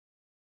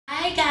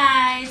Hi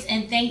guys,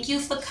 and thank you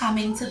for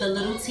coming to the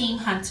Little Team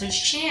Hunters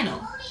channel.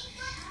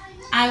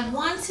 I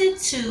wanted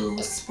to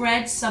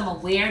spread some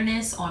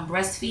awareness on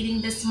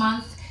breastfeeding this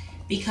month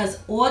because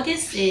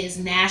August is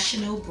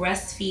National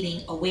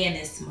Breastfeeding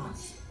Awareness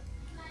Month.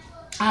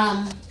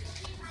 Um,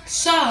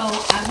 so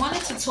I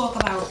wanted to talk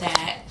about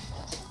that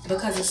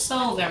because it's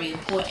so very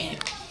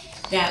important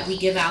that we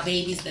give our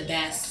babies the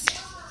best.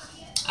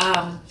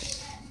 Um,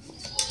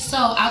 so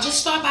I'll just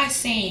start by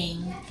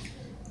saying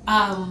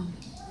um,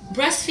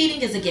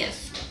 breastfeeding is a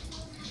gift.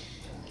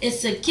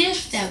 It's a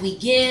gift that we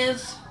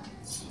give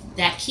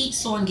that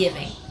keeps on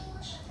giving.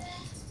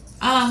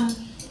 Um,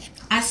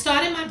 I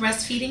started my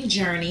breastfeeding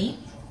journey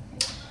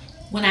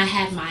when I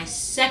had my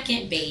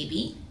second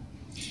baby,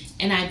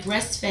 and I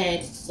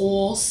breastfed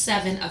all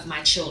seven of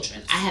my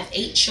children. I have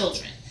 8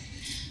 children,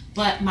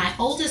 but my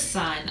oldest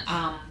son,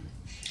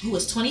 who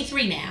is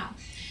 23 now,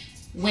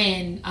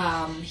 when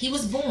he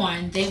was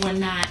born, they were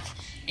not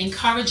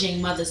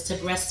encouraging mothers to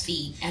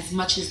breastfeed as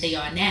much as they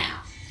are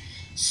now.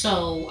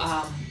 So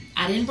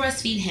I didn't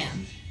breastfeed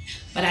him,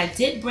 but I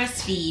did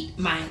breastfeed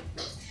my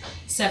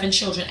 7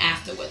 children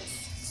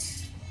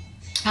afterwards.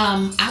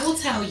 I will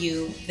tell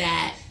you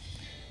that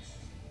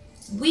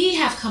we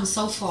have come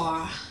so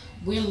far.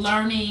 We're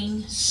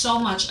learning so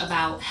much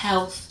about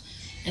health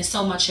and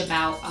so much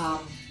about,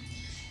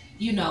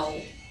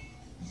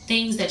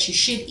 things that you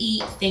should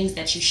eat, things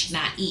that you should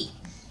not eat.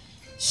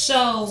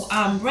 So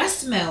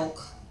breast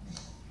milk,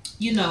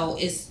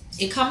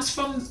 it comes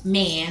from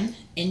man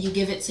and you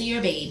give it to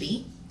your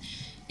baby.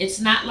 It's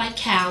not like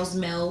cow's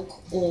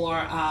milk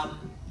or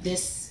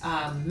this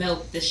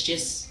milk that's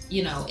just,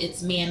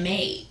 it's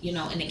man-made, in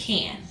a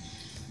can.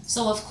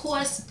 So of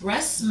course,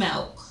 breast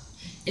milk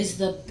is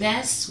the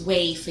best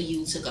way for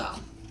you to go.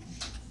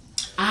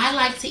 I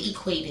like to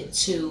equate it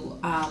to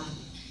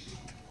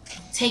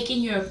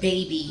taking your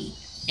baby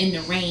in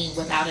the rain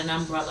without an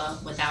umbrella,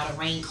 without a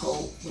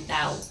raincoat,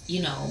 without,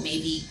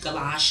 maybe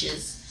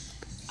galoshes.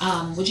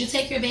 Would you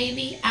take your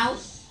baby out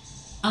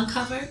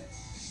uncovered?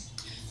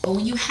 But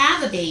when you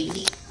have a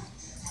baby,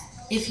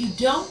 if you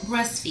don't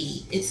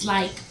breastfeed, it's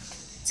like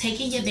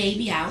taking your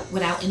baby out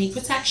without any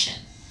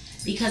protection,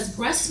 because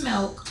breast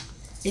milk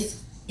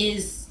is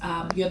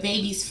your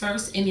baby's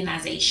first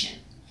immunization.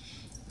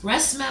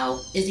 Breast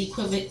milk is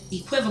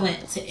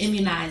equivalent to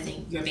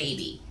immunizing your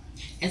baby.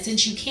 And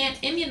since you can't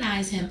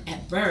immunize him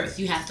at birth,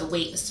 you have to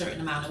wait a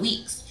certain amount of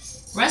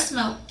weeks. Breast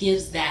milk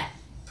gives that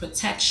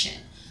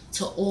protection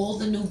to all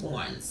the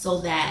newborns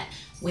so that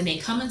when they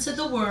come into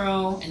the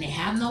world and they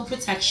have no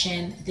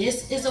protection,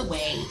 this is a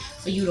way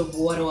for you to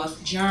ward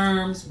off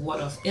germs,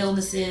 ward off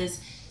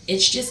illnesses.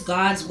 It's just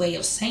God's way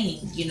of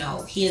saying,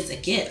 here's a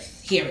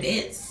gift. Here it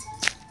is.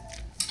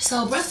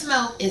 So breast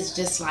milk is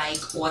just like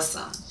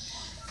awesome.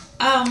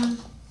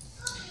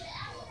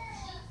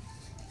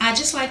 I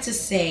just like to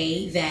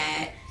say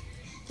that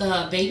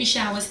the baby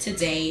showers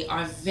today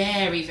are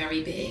very,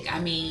 very big. I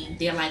mean,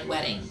 they're like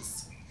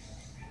weddings.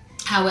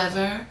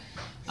 However,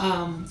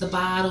 the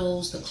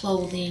bottles, the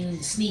clothing,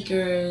 the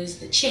sneakers,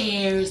 the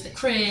chairs, the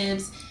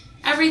cribs,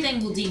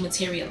 everything will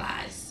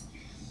dematerialize.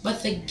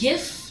 But the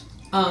gift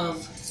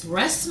of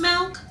breast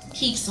milk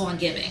keeps on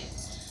giving.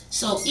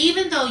 So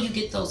even though you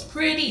get those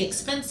pretty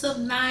expensive,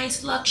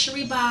 nice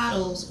luxury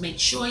bottles, make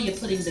sure you're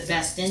putting the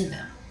best in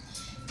them.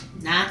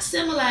 Not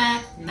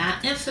Similac,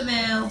 not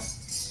Enfamil,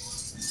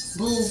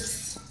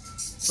 Boots,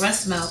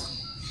 breast milk.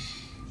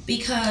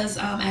 Because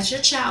as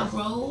your child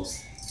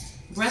grows,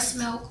 breast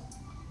milk,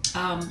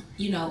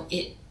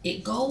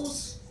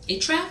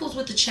 it travels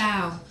with the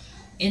child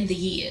in the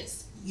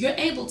years. You're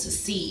able to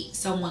see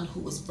someone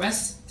who was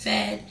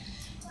breastfed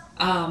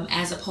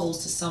as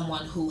opposed to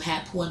someone who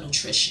had poor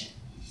nutrition.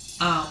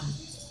 I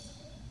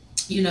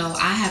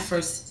have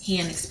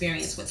first-hand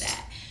experience with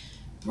that.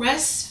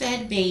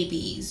 Breastfed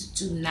babies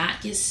do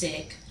not get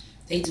sick.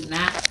 They do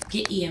not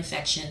get ear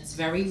infections,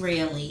 very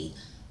rarely.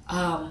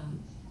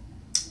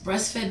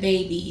 Breastfed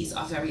babies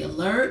are very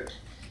alert.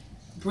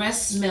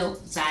 Breast milk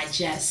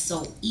digests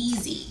so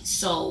easy.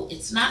 So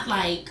it's not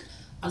like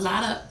a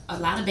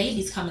lot of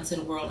babies come into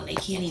the world and they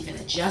can't even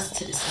adjust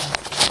to this milk.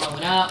 They throw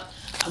it up.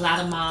 A lot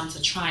of moms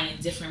are trying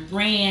different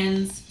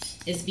brands.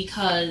 It's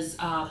because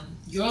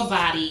your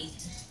body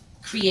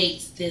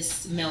creates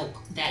this milk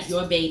that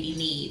your baby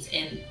needs,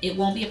 and it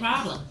won't be a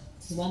problem.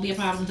 It won't be a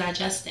problem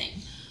digesting.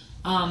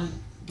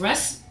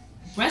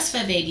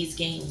 Breastfed babies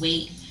gain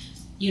weight,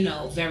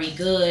 very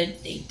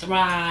good. They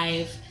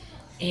thrive,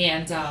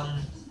 and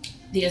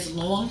there's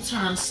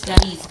long-term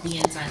studies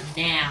being done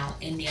now,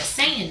 and they're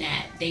saying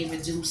that they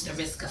reduce the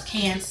risk of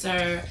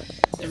cancer,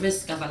 the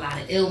risk of a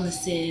lot of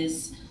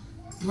illnesses.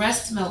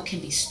 Breast milk can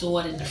be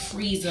stored in the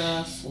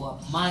freezer for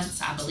months.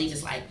 I believe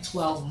it's like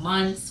 12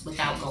 months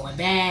without going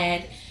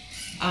bad.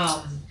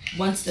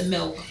 Once the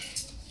milk,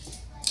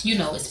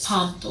 is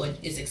pumped or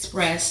is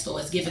expressed or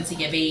is given to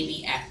your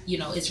baby,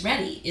 it's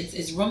ready.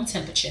 It's room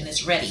temperature and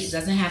it's ready. It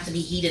doesn't have to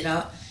be heated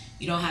up.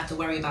 You don't have to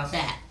worry about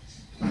that.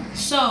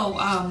 So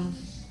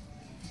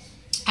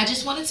I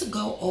just wanted to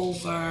go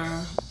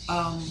over,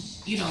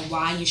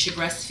 why you should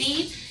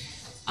breastfeed.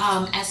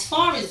 As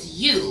far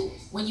as you,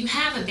 when you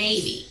have a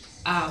baby,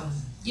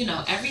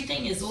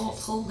 everything is all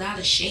pulled out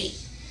of shape.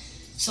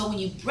 So when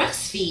you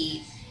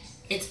breastfeed,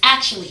 it's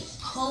actually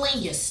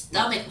pulling your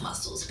stomach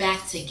muscles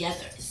back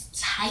together. It's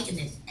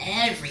tightening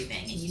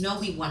everything, and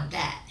we want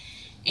that.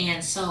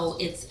 And so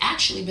it's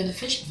actually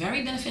beneficial,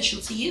 very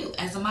beneficial to you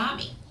as a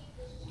mommy.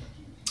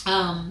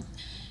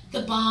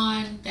 The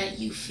bond that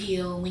you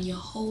feel when you're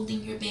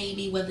holding your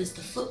baby, whether it's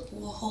the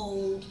football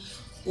hold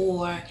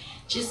or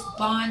just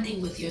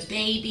bonding with your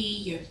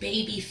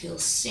baby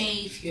feels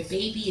safe, your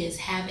baby is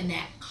having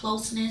that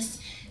closeness,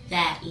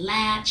 that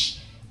latch,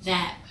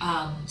 that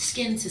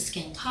skin to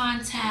skin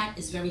contact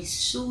is very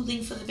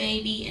soothing for the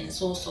baby, and it's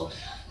also,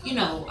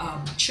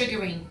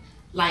 triggering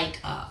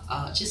like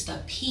just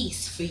a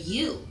peace for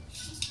you.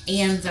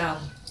 And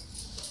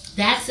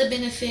that's a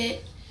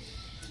benefit.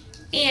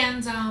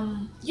 And,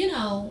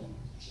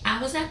 I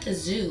was at the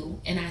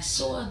zoo and I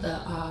saw the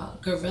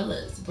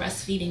gorillas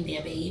breastfeeding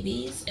their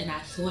babies, and I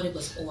thought it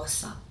was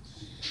awesome.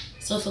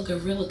 So if a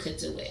gorilla could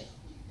do it,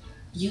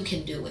 you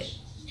can do it.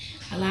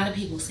 A lot of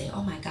people say,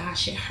 oh my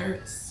gosh, it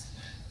hurts.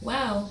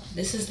 Well,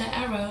 this is the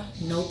era.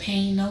 No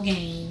pain, no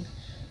gain.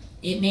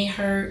 It may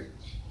hurt.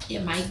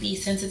 It might be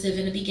sensitive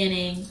in the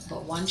beginning,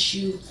 but once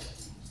you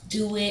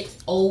do it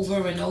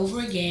over and over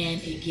again,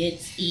 it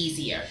gets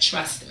easier.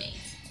 Trust me.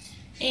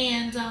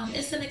 And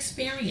it's an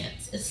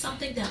experience. It's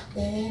something that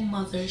all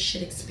mothers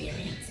should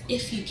experience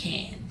if you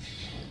can.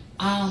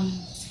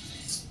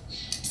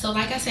 So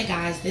like I said,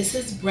 guys, this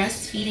is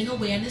Breastfeeding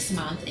Awareness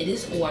Month. It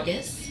is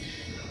August.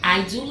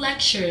 I do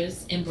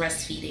lectures in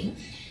breastfeeding.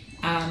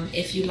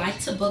 If you'd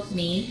like to book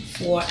me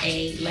for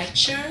a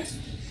lecture,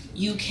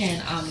 you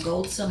can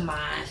go to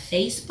my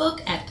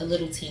Facebook at The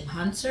Little Team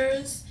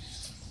Hunters,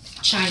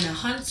 China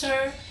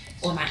Hunter,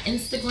 or my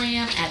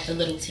Instagram at The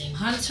Little Team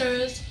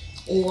Hunters,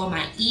 or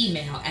my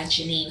email at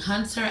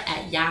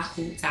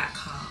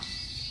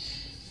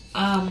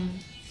JanineHunter@yahoo.com.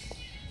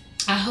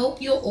 I hope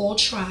you'll all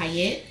try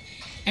it.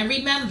 And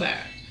remember,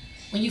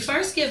 when you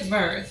first give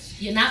birth,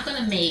 you're not going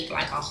to make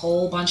like a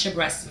whole bunch of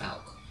breast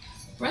milk.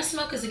 Breast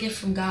milk is a gift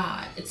from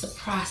God. It's a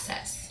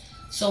process.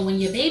 So when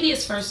your baby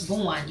is first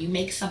born, you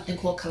make something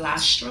called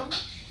colostrum,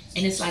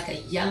 and it's like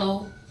a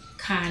yellow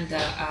kind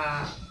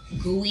of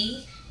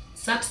gooey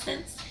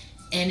substance.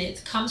 And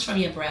it comes from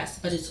your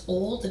breast, but it's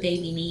all the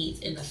baby needs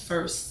in the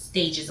first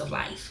stages of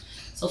life.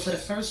 So for the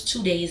first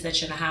 2 days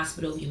that you're in the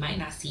hospital, you might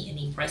not see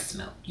any breast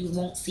milk. You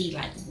won't see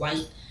like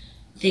white,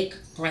 thick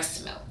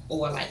breast milk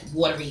or like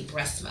watery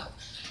breast milk.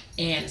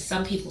 And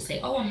some people say,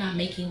 oh, I'm not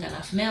making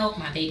enough milk,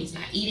 my baby's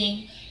not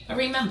eating. But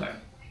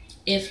remember,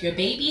 if your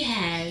baby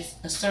has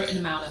a certain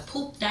amount of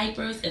poop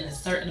diapers and a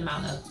certain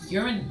amount of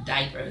urine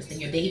diapers, then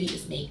your baby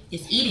is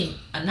eating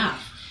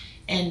enough.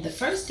 And the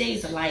first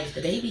days of life,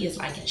 the baby is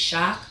like in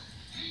shock.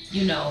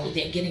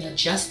 They're getting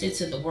adjusted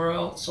to the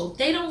world, so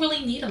they don't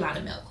really need a lot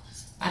of milk.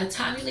 By the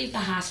time you leave the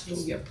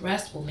hospital, your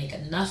breast will make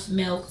enough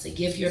milk to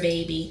give your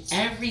baby.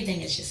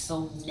 Everything is just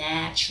so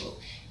natural.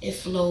 It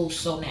flows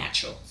so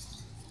natural.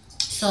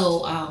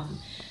 So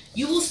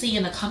you will see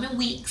in the coming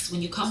weeks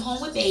when you come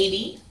home with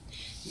baby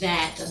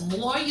that the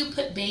more you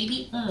put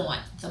baby on,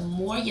 the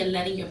more you're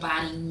letting your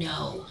body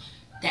know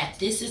that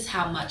this is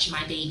how much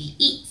my baby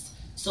eats.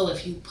 So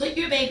if you put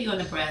your baby on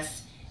the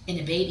breast and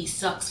the baby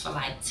sucks for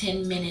like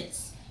 10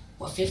 minutes,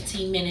 or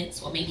 15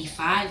 minutes, or maybe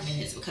 5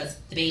 minutes because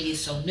the baby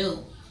is so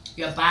new,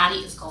 your body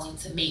is going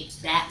to make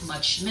that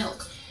much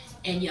milk.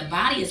 And your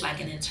body is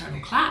like an internal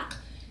clock.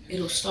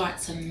 It'll start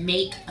to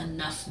make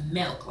enough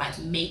milk, like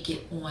make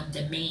it on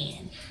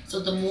demand. So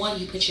the more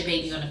you put your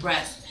baby on the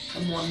breast,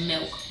 the more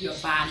milk your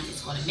body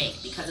is going to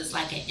make, because it's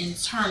like an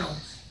internal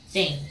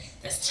thing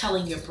that's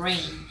telling your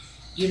brain,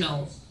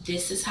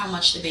 this is how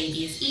much the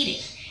baby is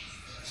eating.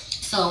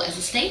 So as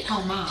a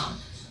stay-at-home mom,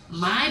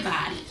 my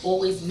body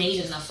always made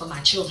enough for my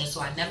children, so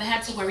I never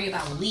had to worry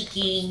about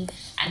leaking.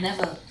 I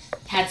never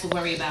had to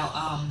worry about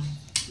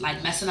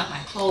like messing up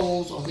my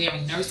clothes or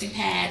wearing nursing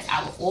pads.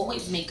 I would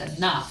always make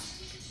enough,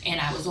 and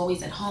I was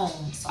always at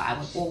home, so I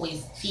would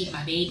always feed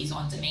my babies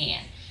on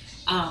demand.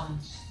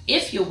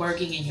 If you're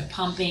working and you're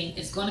pumping,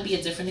 it's going to be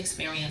a different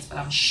experience, but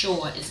I'm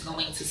sure it's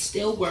going to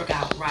still work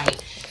out right,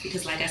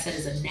 because like I said,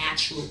 it's a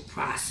natural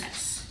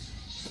process.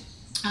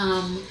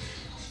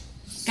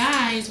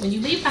 Guys, when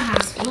you leave the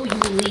hospital, you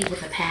will leave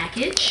with a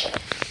package,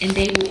 and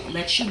they will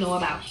let you know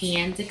about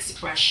hand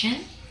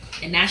expression,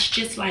 and that's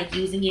just like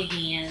using your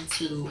hand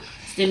to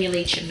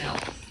stimulate your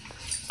milk.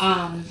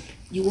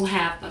 You will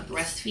have a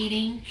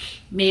breastfeeding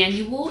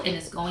manual, and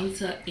it's going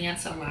to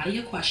answer a lot of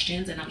your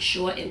questions, and I'm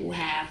sure it will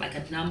have like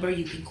a number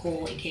you can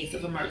call in case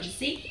of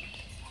emergency.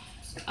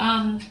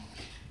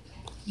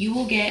 You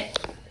will get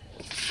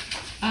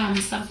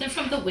something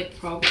from the WIC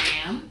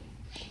program,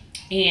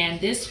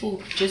 and this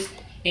will just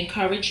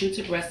encourage you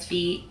to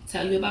breastfeed,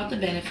 tell you about the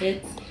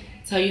benefits,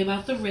 tell you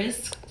about the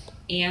risk,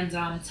 and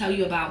tell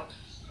you about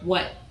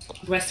what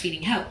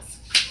breastfeeding helps.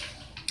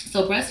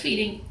 So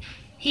breastfeeding,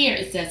 here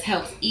it says,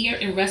 helps ear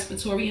and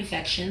respiratory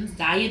infections,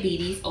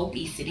 diabetes,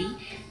 obesity,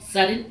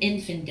 sudden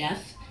infant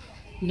death,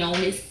 known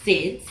as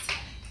SIDS,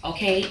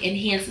 Okay,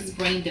 enhances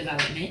brain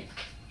development.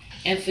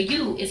 And for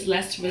you, it's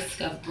less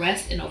risk of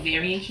breast and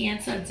ovarian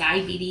cancer,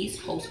 diabetes,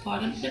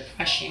 postpartum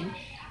depression,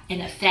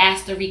 and a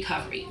faster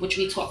recovery, which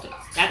we talked about.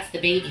 That's the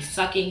baby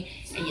sucking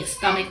and your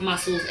stomach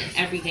muscles and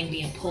everything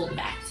being pulled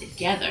back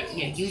together.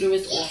 Your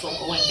uterus also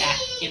going back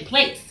in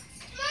place.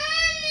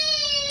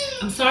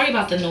 I'm sorry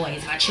about the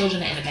noise. My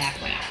children are in the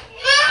background.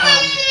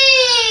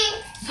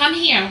 Come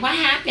here. What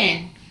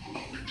happened?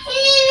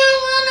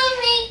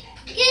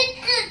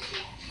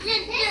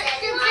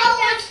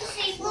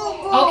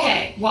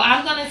 Okay, well,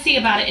 I'm going to see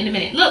about it in a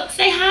minute. Look,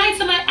 say hi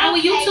to our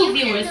YouTube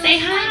viewers. Say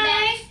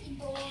hi.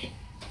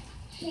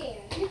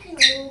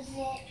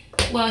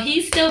 Well,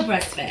 he's still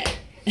breastfed.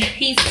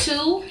 He's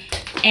 2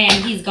 and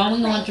he's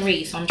going on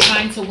 3, so I'm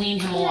trying to wean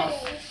him off.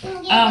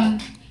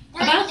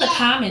 About the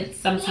comments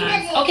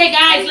sometimes. Okay,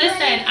 guys,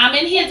 listen. I'm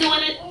in here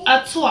doing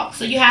a talk,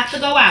 so you have to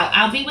go out.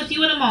 I'll be with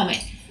you in a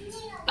moment.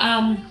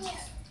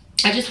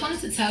 I just wanted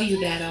to tell you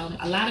that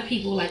a lot of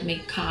people like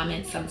make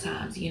comments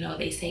sometimes. You know,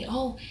 they say,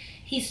 oh,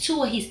 he's 2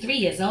 or he's 3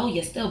 years old,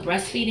 you're still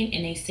breastfeeding,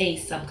 and they say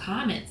some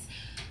comments.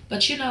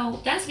 But you know,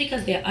 that's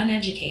because they're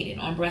uneducated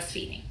on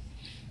breastfeeding.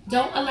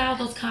 Don't allow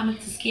those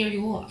comments to scare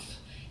you off.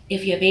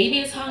 If your baby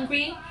is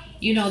hungry,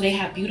 you know, they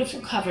have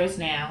beautiful covers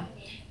now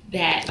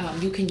that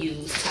you can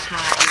use to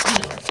hide,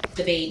 you know,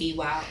 the baby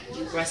while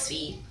you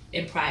breastfeed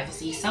in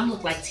privacy. Some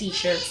look like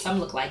t-shirts, some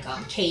look like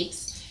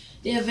capes.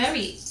 They're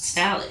very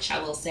stylish, I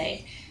will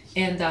say.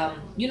 And,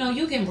 you know,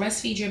 you can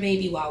breastfeed your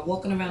baby while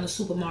walking around the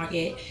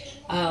supermarket.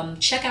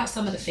 Check out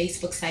some of the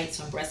Facebook sites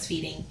on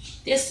breastfeeding.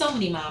 There's so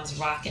many moms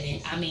rocking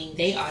it. I mean,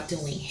 they are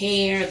doing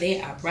hair.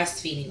 They are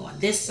breastfeeding on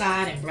this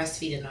side and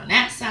breastfeeding on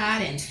that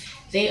side. And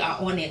they are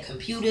on their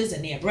computers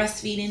and they're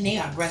breastfeeding. They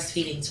are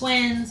breastfeeding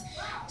twins.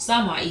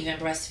 Some are even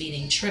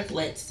breastfeeding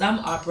triplets. Some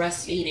are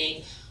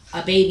breastfeeding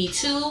a baby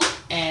 2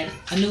 and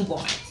a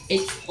newborn.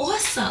 It's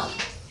awesome.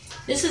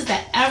 This is the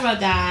era,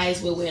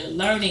 guys, where we're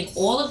learning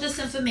all of this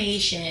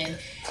information,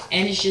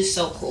 and it's just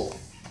so cool.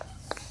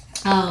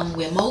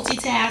 We're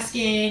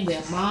multitasking,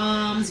 we're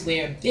moms,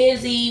 we're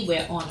busy,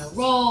 we're on a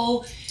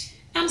roll.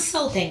 I'm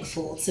so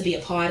thankful to be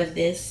a part of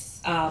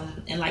this.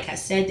 And like I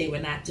said, they were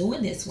not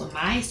doing this when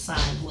my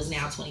son, who is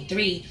now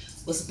 23,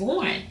 was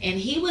born. And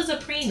he was a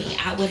preemie.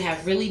 I would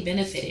have really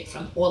benefited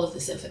from all of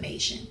this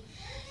information.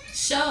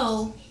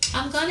 So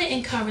I'm going to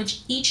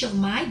encourage each of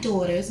my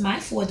daughters, my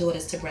 4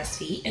 daughters, to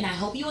breastfeed. And I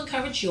hope you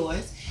encourage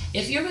yours.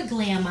 If you're a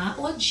Glamma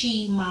or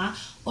Gma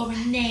or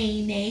a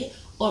Nene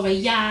or a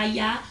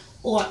Yaya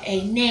or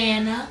a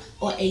Nana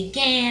or a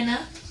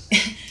Gana,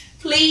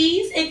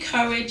 please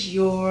encourage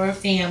your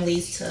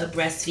families to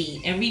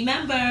breastfeed. And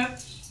remember,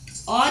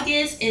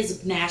 August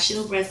is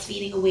National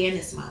Breastfeeding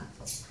Awareness Month.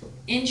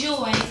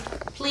 Enjoy.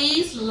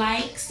 Please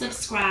like,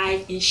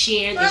 subscribe, and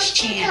share this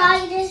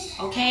channel.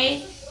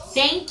 Okay?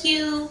 Thank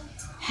you.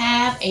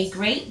 Have a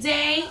great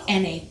day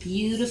and a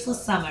beautiful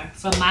summer.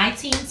 From my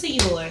team to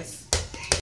yours.